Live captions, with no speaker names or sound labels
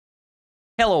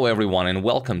Hello everyone and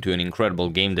welcome to an incredible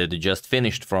game that just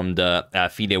finished from the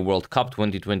FIDE World Cup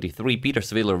 2023. Peter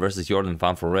Svidler versus Jorden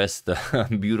van Foreest.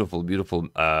 Beautiful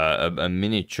a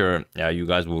miniature. You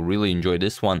guys will really enjoy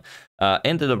this one.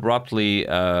 Ended abruptly.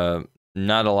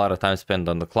 Not a lot of time spent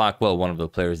on the clock. Well, one of the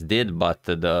players did, but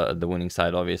the winning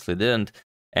side obviously didn't.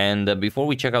 And before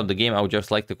we check out the game, I would just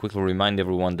like to quickly remind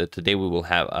everyone that today we will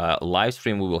have a live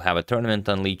stream. We will have a tournament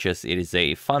on leeches. It is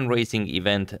a fundraising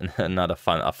event, not a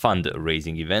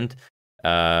fundraising event,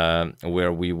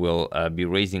 where we will be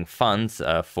raising funds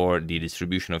for the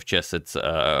distribution of chess sets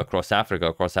across Africa,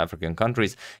 across African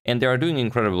countries, and they are doing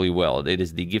incredibly well. It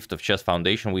is the Gift of Chess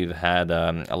Foundation. We've had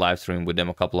a live stream with them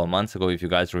a couple of months ago, if you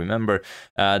guys remember.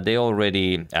 They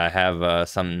already have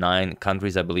some 9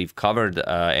 countries, I believe, covered,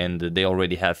 and they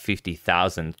already have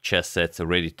 50,000 chess sets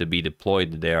ready to be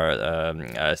deployed. They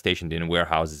are stationed in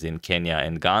warehouses in Kenya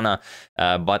and Ghana,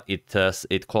 but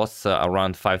it costs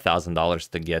around $5,000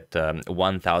 to get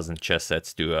 1,000 chess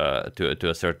sets to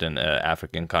a certain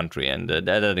African country, and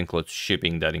that includes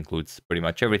shipping, that includes pretty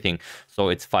much everything. So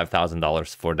it's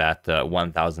 $5,000 for that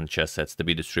 1,000 chess sets to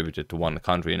be distributed to one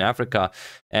country in Africa.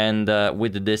 And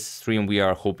with this stream, we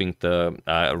are hoping to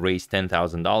raise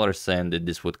 $10,000, and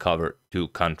this would cover 2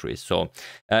 countries. So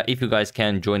if you guys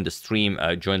can join the stream,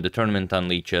 join the tournament on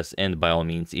leeches, and by all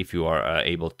means, if you are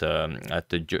able to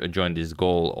join this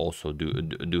goal, also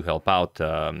do help out.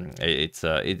 It's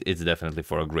definitely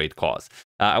for a great cause.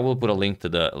 I will put a link to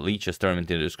the leeches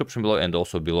tournament in the description below, and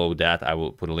also below that I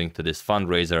will put a link to this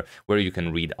fundraiser where you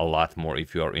can read a lot more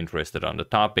if you are interested on the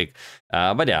topic.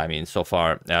 But yeah, I mean, so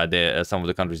far some of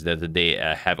the countries that they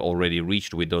have already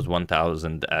reached with those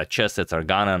 1,000 chess sets are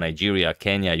Ghana, Nigeria,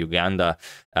 Kenya, Uganda,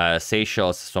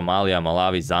 Seychelles, Somalia,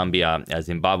 Malawi, Zambia,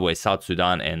 Zimbabwe, South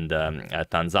Sudan, and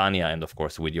Tanzania. And of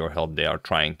course, with your help, they are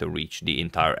trying to reach the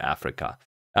entire Africa.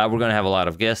 We're going to have a lot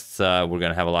of guests. We're going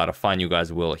to have a lot of fun. You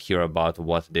guys will hear about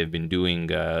what they've been doing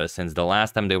since the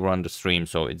last time they were on the stream.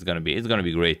 So it's going to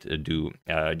be great to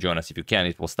join us if you can.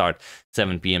 It will start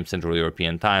 7 p.m. Central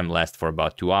European time, last for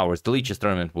about 2 hours. The leeches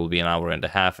tournament will be an hour and a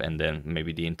half, and then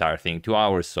maybe the entire thing 2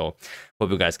 hours. So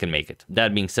hope you guys can make it.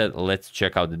 That being said, let's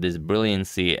check out this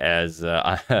brilliancy. As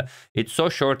it's so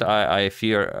short, I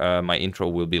fear my intro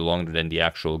will be longer than the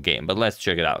actual game. But let's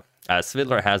check it out.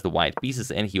 Svidler has the white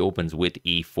pieces, and he opens with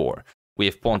e4. We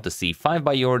have pawn to c5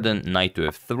 by Jorden, knight to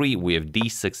f3, we have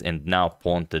d6, and now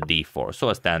pawn to d4. So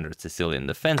a standard Sicilian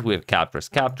defense. We have captures,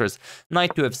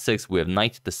 knight to f6, we have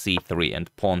knight to c3,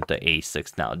 and pawn to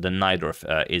a6. Now the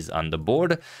Najdorf is on the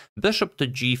board, bishop to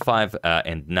g5,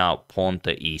 and now pawn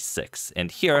to e6.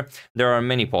 And here there are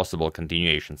many possible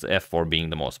continuations, f4 being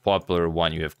the most popular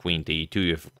one. You have queen to e2,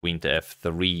 you have queen to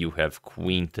f3, you have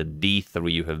queen to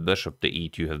d3, you have bishop to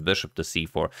e2, you have bishop to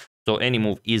c4. So any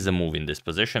move is a move in this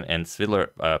position, and Svidler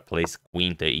plays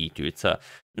queen to e2. It's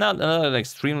not an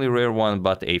extremely rare one,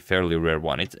 but a fairly rare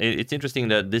one. It's interesting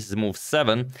that this is move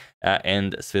 7,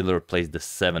 and Svidler plays the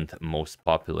 7th most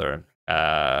popular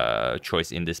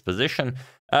choice in this position.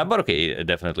 But okay, it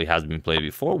definitely has been played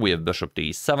before. We have bishop to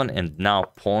e7, and now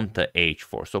pawn to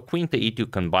h4. So queen to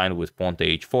e2 combined with pawn to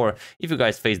h4. If you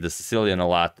guys face the Sicilian a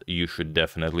lot, you should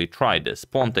definitely try this.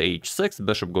 Pawn to h6,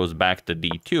 bishop goes back to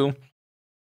d2.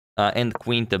 And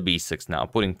queen to b6 now,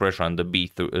 putting pressure on the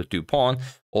b2 pawn.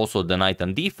 Also, the knight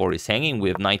on d4 is hanging. We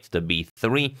have knight to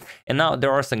b3. And now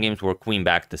there are some games where queen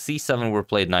back to c7 were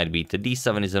played. Knight b to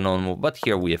d7 is a known move. But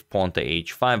here we have pawn to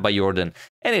h5 by Jorden.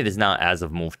 And it is now, as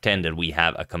of move 10, that we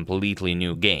have a completely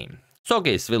new game. So,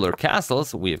 okay, Svidler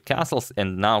castles, we have castles,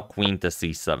 and now queen to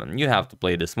c7. You have to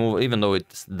play this move, even though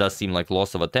it does seem like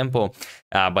loss of a tempo,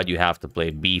 but you have to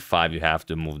play b5, you have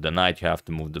to move the knight, you have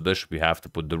to move the bishop, you have to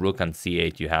put the rook on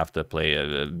c8, you have to play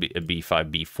a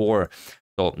b5, b4.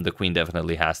 So the queen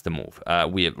definitely has to move.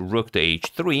 We have rook to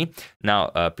h3.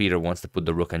 Now Peter wants to put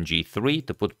the rook on g3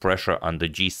 to put pressure on the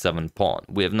g7 pawn.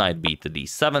 We have knight b to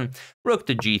d7, rook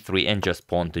to g3, and just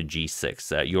pawn to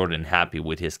g6. Jorden happy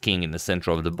with his king in the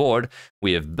center of the board.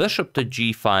 We have bishop to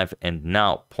g5, and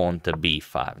now pawn to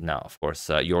b5. Now, of course,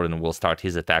 Jorden will start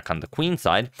his attack on the queen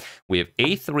side. We have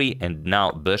a3, and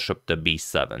now bishop to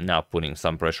b7. Now putting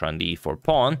some pressure on the e4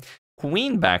 pawn.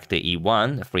 Queen back to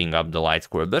e1, freeing up the light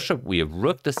square bishop. We have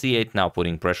rook to c8, now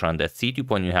putting pressure on that c2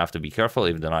 pawn. You have to be careful.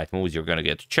 If the knight moves, you're going to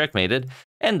get checkmated.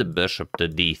 And the bishop to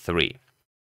d3.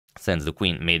 Since the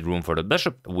queen made room for the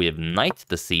bishop, we have knight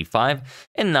to c5,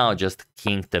 and now just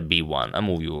king to b1, a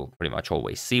move you will pretty much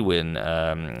always see when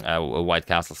white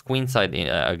castles queenside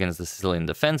against the Sicilian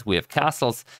defense. We have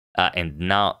castles, and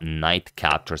now knight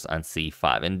captures on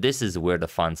c5, and this is where the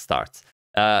fun starts.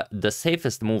 The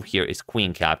safest move here is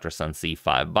queen captures on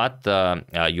c5, but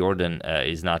Jorden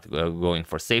is not going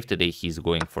for safe today. He's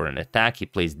going for an attack. He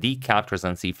plays d captures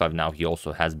on c5. Now he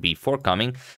also has b4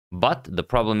 coming, but the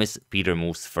problem is Peter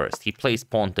moves first. He plays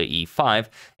pawn to e5,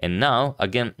 and now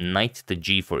again knight to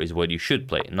g4 is what you should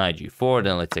play. Knight g4,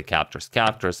 then let's say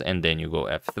captures, and then you go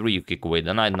f3. You kick away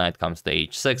the knight. Knight comes to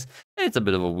h6. It's a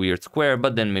bit of a weird square,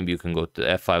 but then maybe you can go to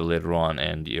f5 later on,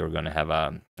 and you're gonna have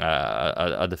a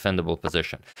defendable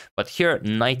position. But here,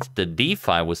 knight to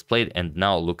d5 was played, and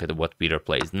now look at what Peter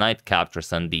plays. Knight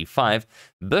captures on d5,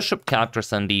 bishop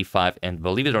captures on d5, and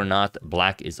believe it or not,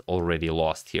 black is already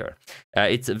lost here.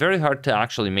 It's very hard to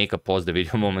actually make a pause the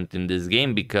video moment in this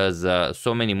game because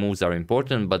so many moves are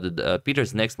important, but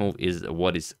Peter's next move is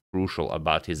what is crucial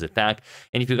about his attack.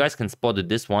 And if you guys can spot it,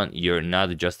 this one, you're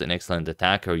not just an excellent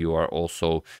attacker, you are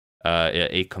also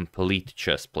a complete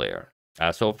chess player.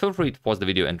 So feel free to pause the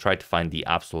video and try to find the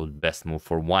absolute best move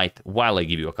for white while I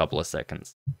give you a couple of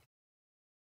seconds.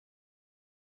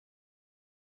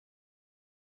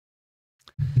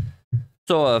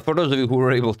 So for those of you who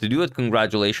were able to do it,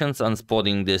 congratulations on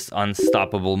spotting this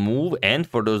unstoppable move. And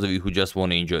for those of you who just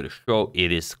want to enjoy the show,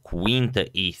 it is queen to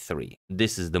e3.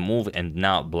 This is the move, and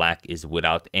now black is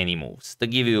without any moves. To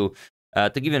give you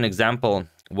an example,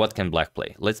 what can black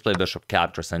play? Let's play bishop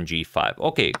captures on g5.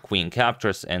 Okay, queen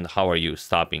captures, and how are you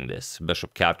stopping this?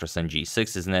 Bishop captures on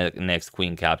g6 is next,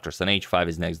 queen captures on h5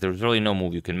 is next. There's really no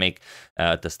move you can make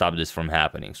to stop this from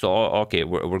happening. So, okay,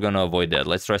 we're going to avoid that.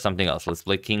 Let's try something else. Let's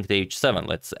play king to h7.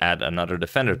 Let's add another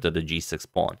defender to the g6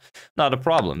 pawn. Not a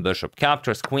problem. Bishop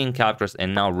captures, queen captures,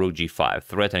 and now rook g5,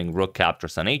 threatening rook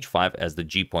captures on h5 as the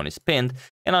g pawn is pinned.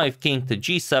 And now if king to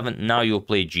g7, now you'll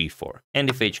play g4. And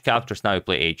if h captures, now you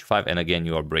play h5, and again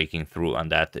you are breaking through on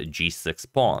that g6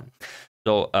 pawn.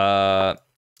 So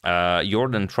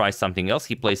Jorden tries something else.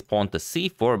 He plays pawn to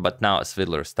c4, but now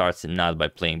Svidler starts not by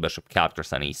playing bishop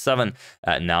captures on e7.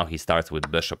 Now he starts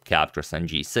with bishop captures on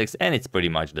g6, and it's pretty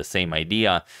much the same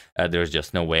idea. There's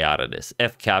just no way out of this.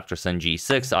 F captures on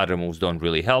g6. Other moves don't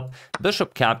really help.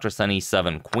 Bishop captures on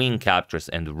e7, queen captures,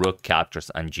 and rook captures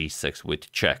on g6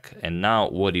 with check. And now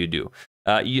what do?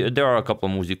 There are a couple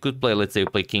of moves you could play. Let's say you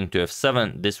play king to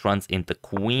f7. This runs into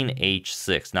queen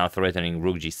h6, now threatening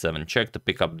rook g7 check to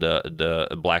pick up the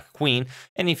black queen.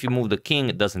 And if you move the king,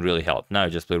 it doesn't really help. Now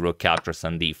you just play rook captures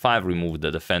on d5, remove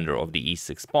the defender of the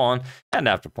e6 pawn, and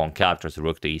after pawn captures,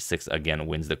 rook to e6 again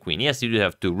wins the queen. Yes, you do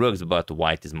have two rooks, but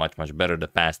white is much better. The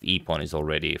passed e pawn is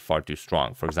already far too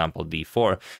strong. For example,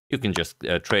 d4, you can just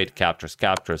trade capture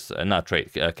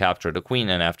the queen,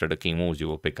 and after the king moves, you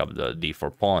will pick up the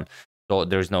d4 pawn. So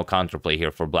there's no counterplay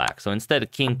here for black. So instead,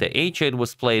 king to h8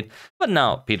 was played, but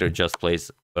now Peter just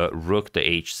plays rook to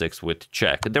h6 with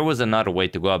check. There was another way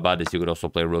to go about this. You could also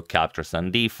play rook captures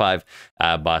on d5,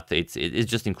 but it's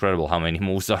just incredible how many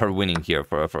moves are winning here.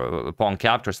 For pawn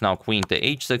captures, now queen to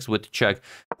h6 with check,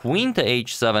 queen to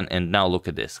h7, and now look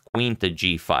at this, queen to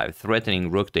g5, threatening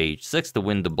rook to h6 to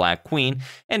win the black queen.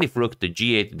 And if rook to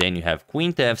g8, then you have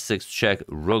queen to f6 check,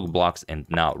 rook blocks, and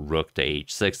now rook to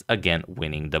h6, again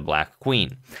winning the black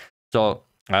queen. So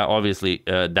obviously,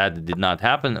 that did not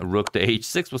happen. Rook to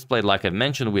h6 was played, like I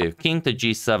mentioned. We have king to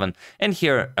g7, and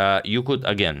here you could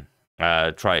again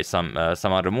try some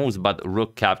other moves, but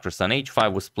rook captures on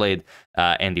h5 was played,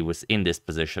 and he was in this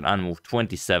position on move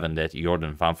 27 that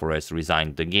Jorden van Foreest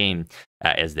resigned the game,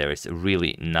 as there is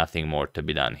really nothing more to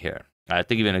be done here.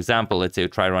 To give you an example, let's say you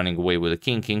try running away with a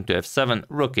king to f7,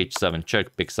 rook h7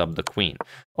 check picks up the queen.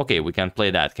 Okay, we can play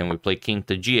that. Can we play king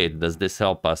to g8? Does this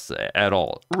help us at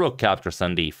all? Rook captures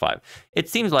on d5. It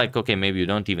seems like, okay, maybe you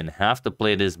don't even have to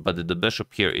play this, but the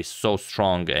bishop here is so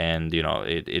strong, and, you know,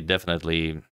 it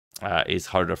definitely is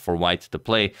harder for white to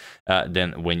play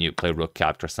than when you play rook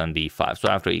captures on d5. So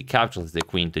after he captures the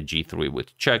queen to g3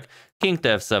 with check, king to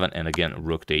f7, and again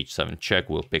rook to h7 check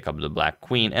will pick up the black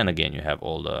queen, and again you have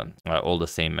all the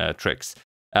same tricks.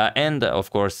 And of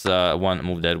course, one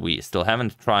move that we still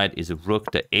haven't tried is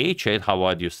rook to h8. How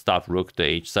would you stop rook to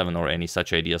h7 or any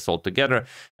such ideas altogether?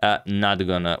 Not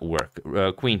gonna work.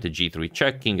 Queen to g3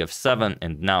 check, king f7,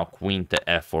 and now queen to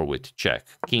f4 with check.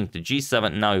 King to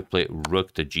g7, now you play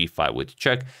rook to g5 with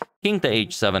check. King to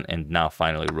h7, and now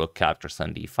finally rook captures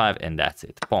on d5, and that's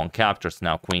it. Pawn captures,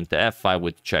 now queen to f5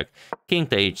 with check, king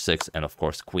to h6, and of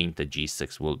course queen to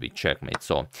g6 will be checkmate.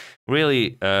 So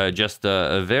really just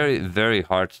very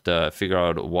hard to figure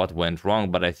out what went wrong,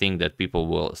 but I think that people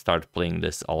will start playing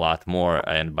this a lot more,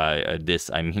 and by this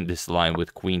I mean this line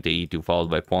with queen to e2 followed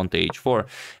by pawn to h4,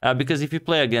 because if you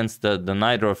play against the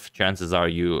Najdorf, chances are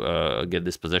you get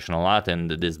this position a lot, and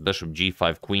this bishop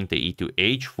g5, queen to e2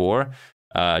 h4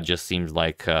 just seems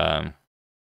like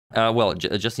Well,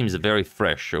 it just seems very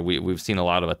fresh. We've seen a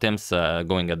lot of attempts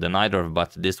going at the Najdorf,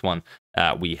 but this one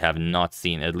we have not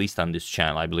seen, at least on this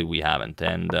channel. I believe we haven't.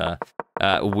 And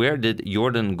where did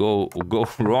Jorden go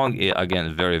wrong?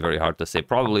 Again, very, very hard to say.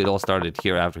 Probably it all started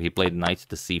here after he played knight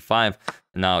to c5.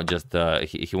 Now just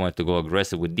he wanted to go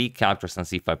aggressive with d captures on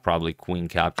c5. Probably queen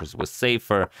captures was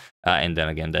safer. And then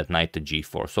again, that knight to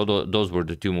g4. So those were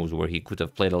the two moves where he could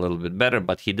have played a little bit better,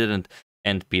 but he didn't.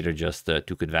 And Peter just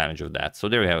took advantage of that. So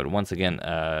there you have it. Once again,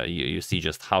 you see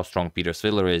just how strong Peter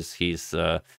Svidler is. He's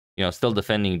still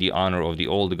defending the honor of the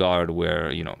old guard,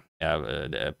 where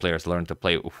players learn to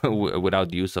play without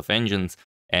the use of engines.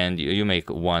 And you make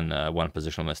one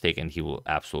positional mistake, and he will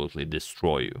absolutely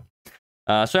destroy you.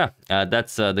 So yeah,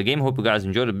 that's the game. Hope you guys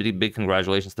enjoyed it. Big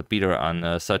congratulations to Peter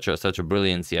on such a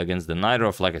brilliancy against the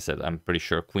Najdorf. Like I said, I'm pretty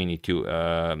sure Queen E2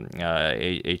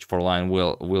 H4 line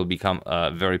will become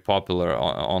very popular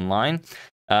online.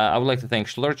 I would like to thank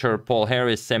Schlurcher, Paul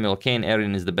Harris, Samuel Kane,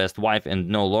 Erin is the best wife, and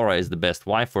No Laura is the best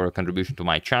wife for a contribution to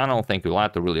my channel. Thank you a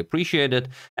lot. I really appreciate it.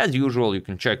 As usual, you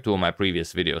can check 2 of my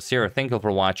previous videos here. Thank you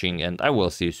for watching, and I will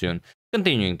see you soon.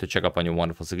 Continuing to check up on your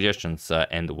wonderful suggestions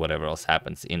and whatever else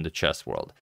happens in the chess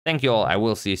world. Thank you all. I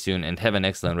will see you soon, and have an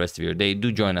excellent rest of your day.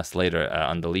 Do join us later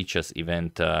on the Lead Chess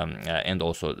event, and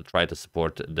also try to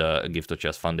support the Gift of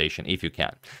Chess Foundation if you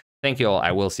can. Thank you all.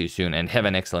 I will see you soon, and have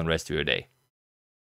an excellent rest of your day.